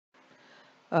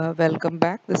Welcome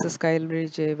back. This is Kayalvizhi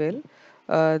Jayavel.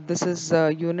 This is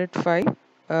Unit 5,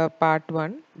 Part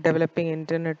 1, Developing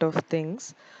Internet of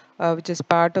Things, which is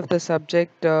part of the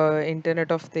subject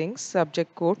Internet of Things,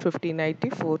 subject code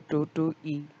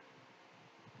 1590422E.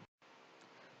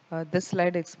 This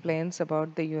slide explains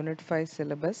about the Unit 5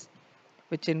 syllabus,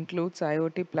 which includes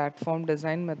IoT platform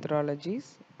design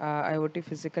methodologies, IoT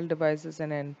physical devices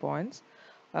and endpoints,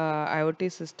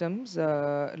 IoT systems,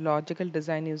 logical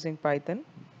design using Python,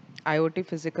 IoT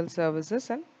physical services,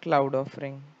 and cloud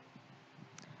offering.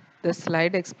 The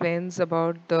slide explains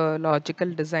about the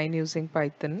logical design using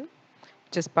Python,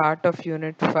 which is part of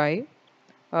Unit 5.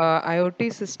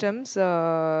 IoT systems,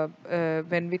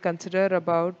 when we consider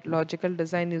about logical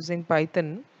design using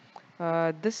Python,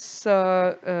 this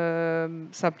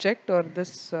subject or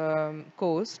this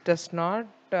course does not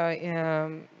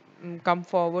come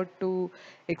forward to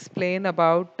explain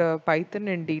about Python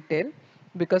in detail,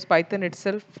 because Python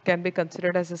itself can be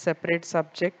considered as a separate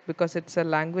subject because it's a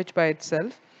language by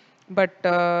itself. But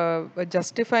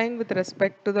justifying with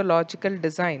respect to the logical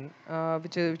design,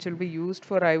 which will be used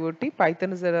for IoT,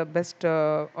 Python is the best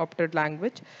opted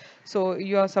language. So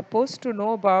you are supposed to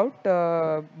know about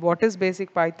what is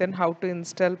basic Python, how to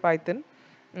install Python,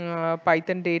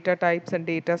 Python data types and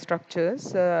data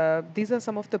structures. These are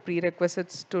some of the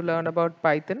prerequisites to learn about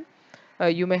Python.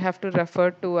 You may have to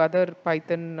refer to other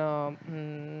Python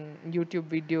YouTube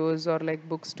videos or like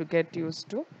books to get used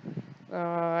to.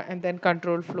 And then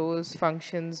control flows,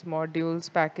 functions,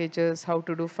 modules, packages, how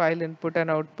to do file input and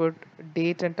output,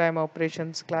 date and time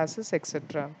operations, classes,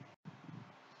 etc.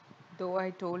 Though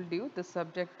I told you the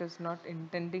subject is not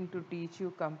intending to teach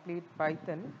you complete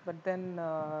Python, but then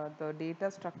the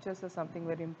data structures are something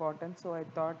very important. So I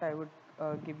thought I would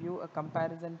give you a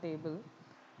comparison table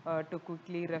to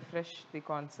quickly refresh the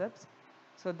concepts.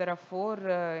 So there are four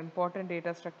important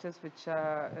data structures which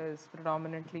is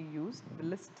predominantly used: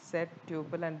 list, set,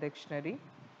 tuple, and dictionary.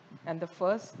 And the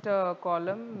first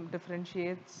column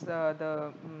differentiates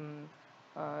the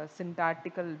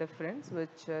syntactical difference,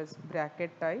 which is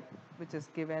bracket type, which is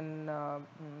given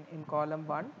in column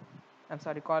 1. I'm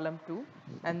sorry, column 2.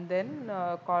 And then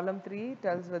column 3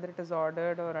 tells whether it is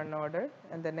ordered or unordered,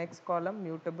 and the next column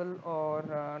mutable or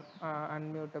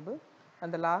unmutable,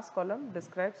 and the last column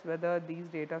describes whether these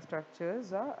data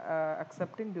structures are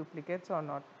accepting duplicates or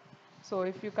not. So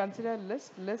if you consider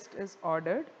list is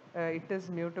ordered, it is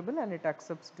mutable and it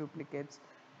accepts duplicates.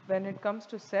 When it comes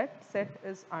to set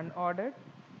is unordered,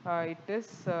 it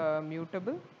is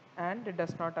mutable and it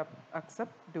does not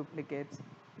accept duplicates.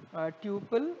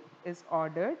 Tuple is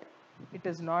ordered, it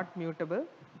is not mutable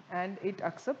and it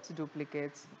accepts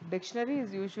duplicates. Dictionary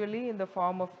is usually in the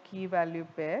form of key value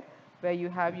pair, where you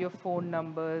have your phone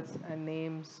numbers and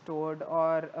names stored,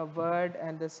 or a word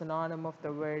and the synonym of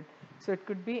the word. So it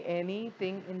could be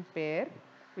anything in pair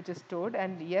which is stored,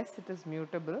 and yes, it is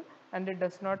mutable and it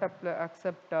does not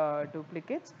accept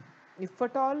duplicates. If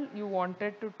at all you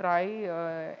wanted to try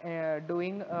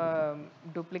doing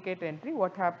duplicate entry,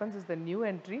 what happens is the new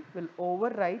entry will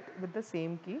overwrite with the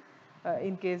same key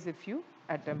in case if you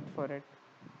attempt for it.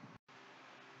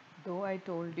 Though I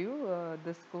told you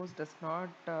this course does not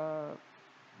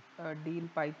deal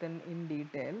Python in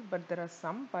detail, but there are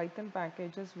some Python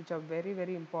packages which are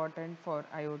very important for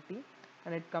IoT,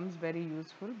 and it comes very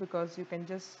useful because you can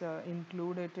just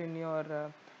include it in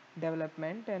your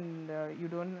development, and you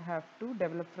don't have to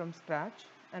develop from scratch,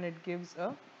 and it gives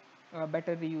a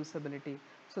better reusability.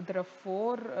 So there are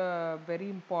four very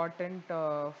important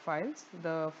files.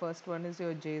 The first one is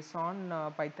your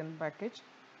JSON Python package,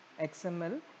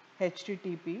 XML,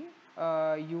 HTTP,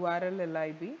 URL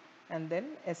lib, and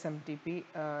then SMTP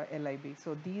lib.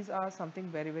 So these are something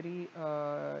very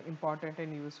important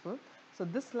and useful. So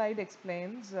this slide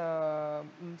explains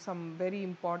some very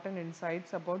important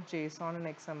insights about JSON and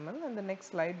XML, and the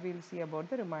next slide we'll see about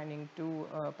the remaining two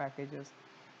packages.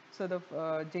 So the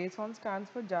JSON stands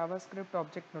for JavaScript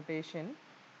Object Notation,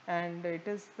 and it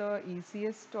is the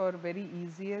easiest or very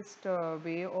easiest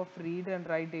way of read and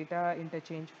write data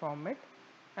interchange format,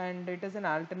 and it is an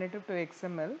alternative to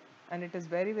XML, and it is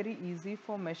very easy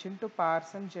for machine to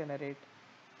parse and generate.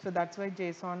 So that's why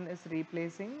JSON is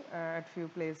replacing at few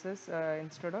places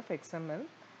instead of XML.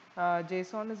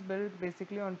 JSON is built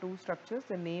basically on two structures: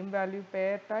 the name value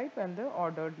pair type and the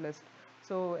ordered list.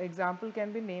 So example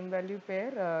can be name value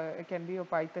pair, it can be your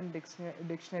Python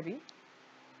dictionary,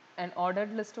 and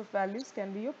ordered list of values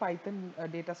can be your Python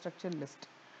data structure list.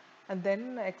 And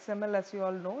then XML, as you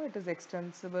all know, it is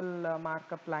extensible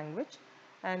markup language,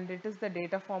 and it is the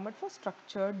data format for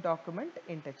structured document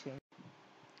interchange.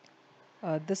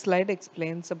 This slide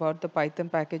explains about the Python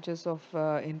packages of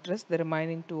interest, the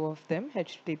remaining two of them,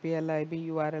 HTTP lib,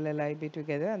 URL lib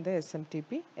together, and the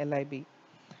SMTP lib.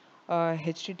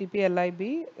 HTTP lib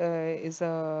is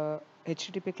a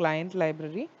HTTP client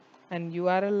library, and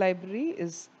URL library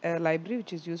is a library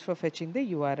which is used for fetching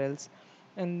the URLs.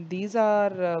 And these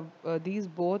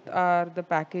both are the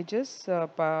packages,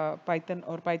 Python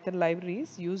or Python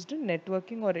libraries used in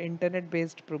networking or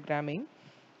internet-based programming.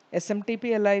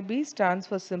 SMTP LIB stands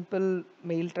for Simple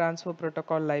Mail Transfer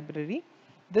Protocol Library.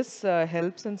 This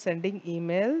helps in sending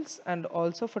emails and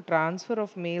also for transfer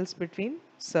of mails between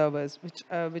servers,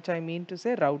 which I mean to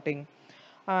say routing.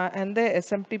 And the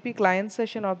SMTP client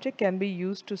session object can be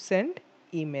used to send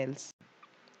emails.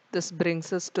 This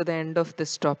brings us to the end of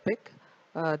this topic.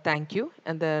 Thank you.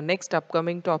 And the next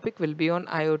upcoming topic will be on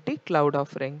IoT cloud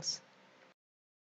offerings.